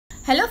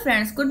Hello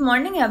friends, good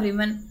morning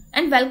everyone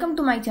and welcome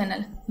to my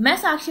channel. मैं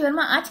साक्षी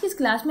वर्मा आज की इस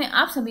क्लास में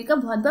आप सभी का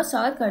बहुत बहुत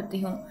स्वागत करती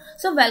हूँ।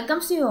 सो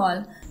वेलकम्स टू यू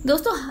ऑल।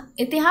 दोस्तों,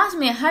 इतिहास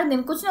में हर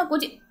दिन कुछ ना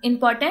कुछ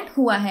इम्पोर्टेंट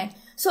हुआ है।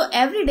 So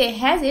every day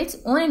has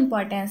its own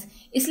importance,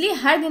 इसलिए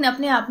हर दिन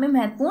अपने आप में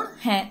महत्वपूर्ण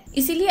है।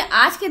 इसीलिए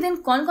आज के दिन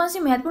कौन कौन सी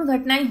महत्वपूर्ण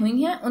घटनाएं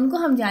हुई हैं उनको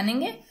हम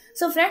जानेंगे।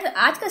 सो फ्रेंड्स,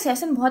 आज का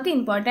सेशन बहुत ही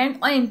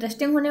इंपॉर्टेंट और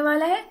इंटरेस्टिंग होने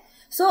वाला है।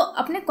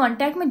 अपने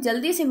कांटेक्ट में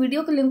जल्दी से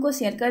वीडियो के लिंक को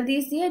शेयर कर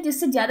दीजिए,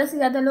 जिससे ज़्यादा से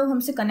ज़्यादा लोग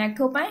हमसे कनेक्ट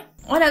हो पाएं।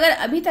 और अगर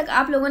अभी तक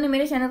आप लोगों ने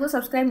मेरे चैनल को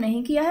सब्सक्राइब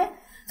नहीं किया है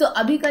तो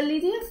अभी कर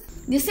लीजिए,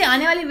 जिससे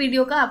आने वाली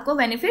वीडियो का आपको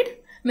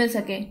बेनिफिट मिल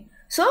सके।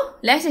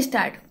 Let's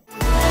start.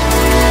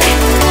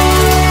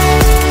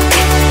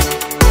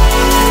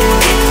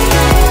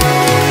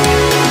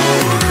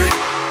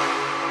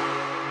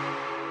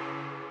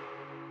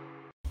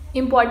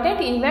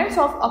 Important events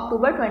of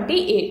October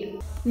 28.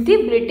 The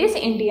British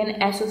Indian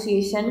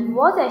Association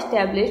was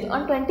established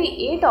on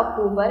 28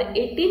 October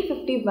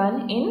 1851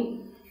 in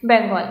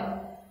Bengal.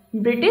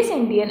 British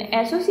Indian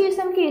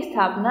association की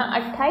स्थापना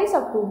 28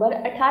 अक्टूबर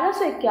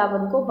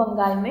 1851 को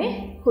बंगाल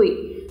में हुई।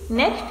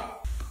 Next,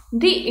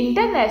 the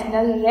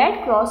international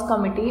red cross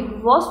committee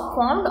was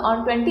formed on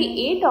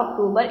 28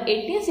 October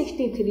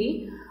 1863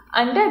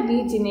 under the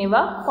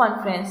Geneva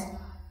conference.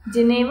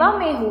 Geneva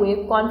में हुए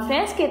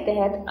conference के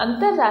तहत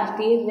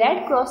अंतर्राष्ट्रीय रेड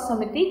क्रॉस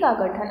समिति का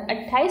गठन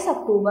 28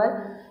 अक्टूबर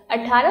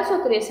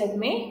 1863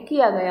 में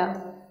किया गया।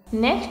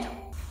 Next,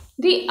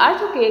 the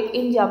earthquake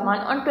in Japan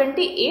on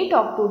 28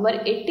 October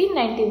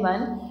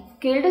 1891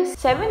 killed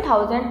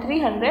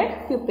 7,300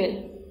 people.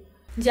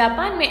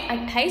 Japan में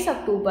 28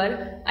 अक्टूबर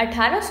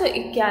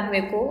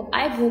 1891 को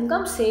आए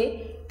भूकंप से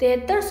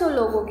 7300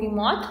 लोगों की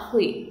मौत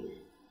हुई।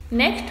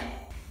 Next,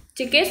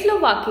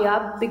 Czechoslovakia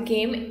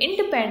became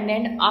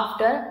independent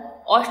after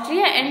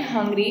Austria and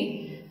Hungary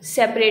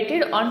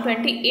separated on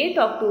 28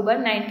 October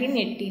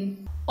 1918.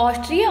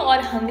 Austria और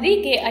हंगरी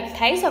के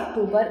 28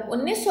 अक्टूबर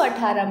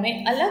 1918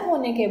 में अलग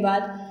होने के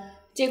बाद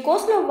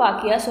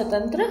चेकोस्लोवाकिया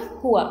स्वतंत्र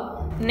हुआ।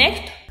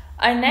 Next,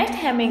 Ernest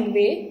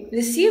Hemingway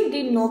received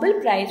the Nobel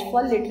Prize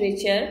for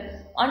Literature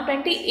on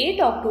 28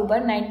 October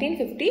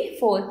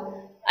 1954.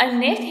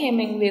 Ernest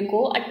Hemingway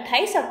को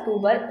 28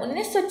 अक्टूबर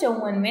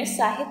 1954 में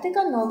साहित्य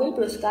का नोबेल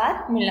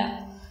पुरस्कार मिला।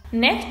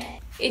 Next,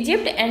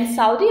 Egypt and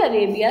Saudi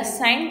Arabia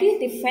signed the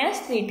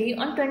defence treaty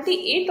on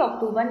 28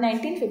 अक्टूबर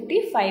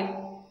 1955।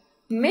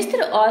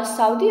 मिस्र और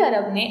सऊदी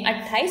अरब ने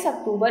 28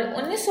 अक्टूबर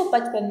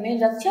 1955 में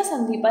रक्षा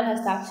संधि पर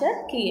हस्ताक्षर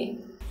किए।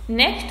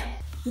 Next,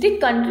 the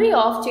country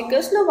of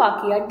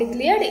Czechoslovakia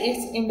declared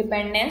it's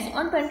independence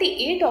on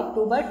 28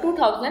 October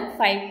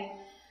 2005।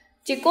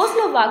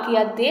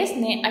 Czechoslovakia देश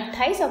ने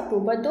 28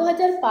 अक्टूबर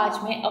 2005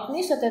 में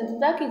अपनी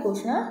स्वतंत्रता की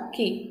घोषणा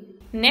की।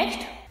 Next,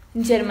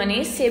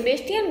 Germany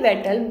Sebastian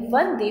Vettel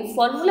one the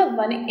formula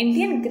 1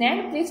 Indian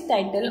grand prix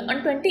title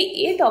on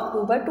 28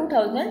 October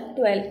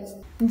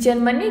 2012।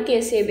 Germany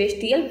के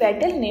सेबेस्टियन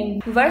वेटल ने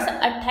वर्ष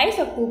 28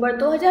 अक्टूबर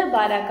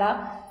 2012 का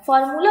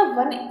फॉर्मूला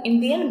 1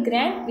 इंडियन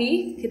ग्रैंड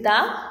प्रिक्स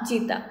खिताब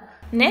जीता।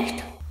 Next,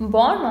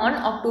 born on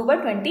October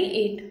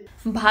 28।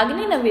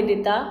 भागिनी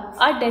Nivedita,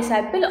 a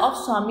disciple of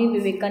Swami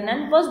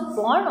Vivekanand, was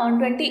born on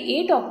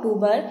 28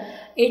 October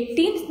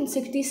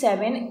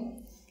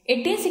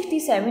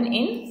 1867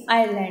 in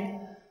Ireland.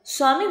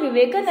 Swami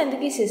Vivekananda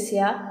की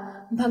शिष्या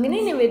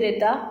भगिनी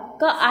निवेदिता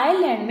का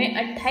आयरलैंड में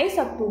 28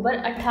 अक्टूबर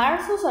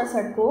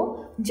 1867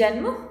 को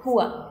जन्म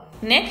हुआ।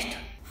 Next,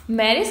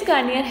 मैरिस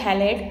Garnier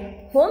Hallett,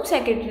 home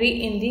secretary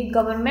in the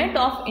government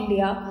of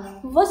India,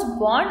 was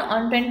born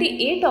on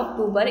 28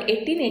 अक्टूबर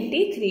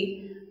 1883.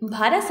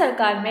 भारत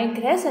सरकार में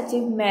गृह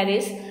सचिव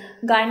मैरिस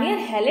गार्नियर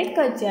हैलेट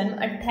का जन्म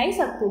 28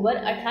 अक्टूबर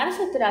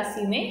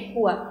 1883 में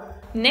हुआ।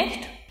 Next,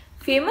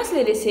 famous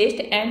lyricist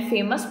and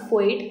famous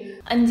poet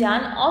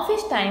अनजान of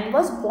his time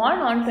was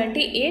born on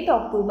 28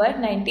 अक्टूबर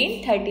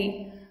 1930।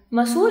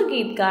 मशहूर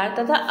गीतकार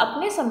तथा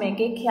अपने समय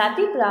के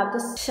ख्याति प्राप्त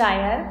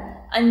शायर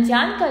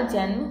अनजान का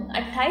जन्म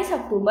 28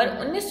 अक्टूबर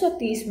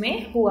 1930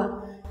 में हुआ।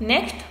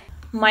 Next,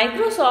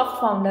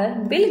 Microsoft founder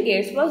Bill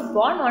Gates was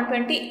born on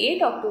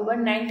 28 October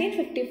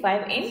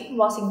 1955 in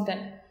Washington.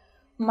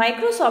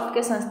 Microsoft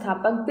के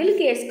संस्थापक बिल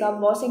गेट्स का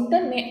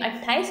वॉशिंगटन में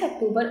 28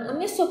 अक्टूबर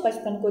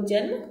 1955 को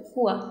जन्म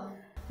हुआ।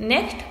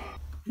 Next,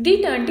 the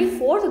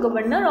 24th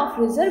governor of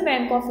reserve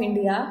bank of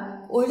India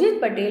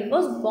Urjit Patel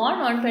was born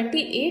on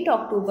 28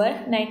 अक्टूबर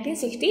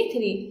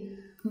 1963।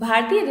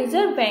 भारतीय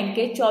रिजर्व बैंक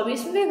के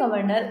 24वें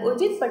गवर्नर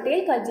उर्जित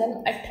पटेल का जन्म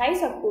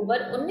 28 अक्टूबर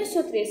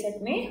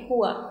 1963 में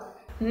हुआ।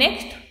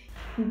 Next,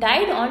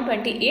 died on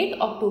 28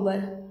 October.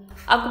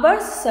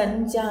 अकबर's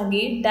son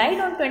Jahangir died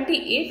on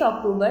 28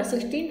 अक्टूबर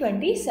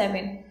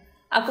 1627।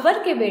 अकबर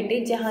के बेटे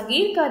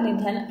जहांगीर का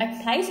निधन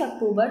 28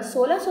 अक्टूबर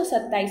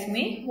 1627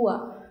 में हुआ।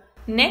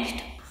 Next,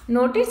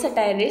 noted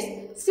satirist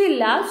Shri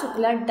Lal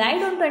Shukla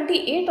died on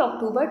 28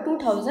 अक्टूबर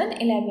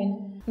 2011।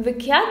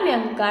 विख्यात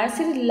व्यंग्यकार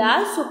श्री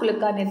लाल शुक्ल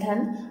का निधन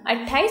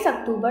 28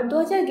 अक्टूबर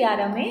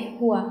 2011 में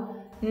हुआ।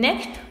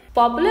 Next,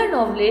 popular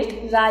novelist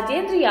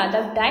Rajendra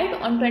Yadav died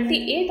on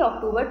 28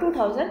 अक्टूबर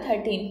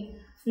 2013।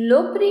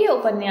 लोकप्रिय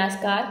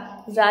उपन्यासकार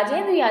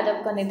राजेंद्र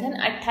यादव का निधन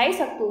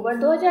 28 अक्टूबर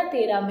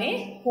 2013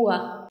 में हुआ।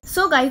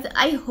 सो गाइज,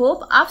 आई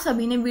होप आप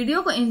सभी ने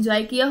वीडियो को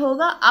एंजॉय किया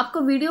होगा,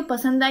 आपको वीडियो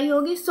पसंद आई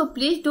होगी। So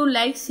please do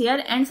like, share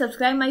and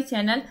subscribe my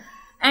channel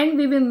and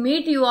we will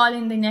meet you all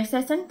in the next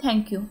session.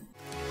 Thank you.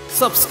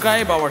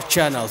 Subscribe our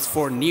channels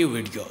for new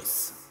videos.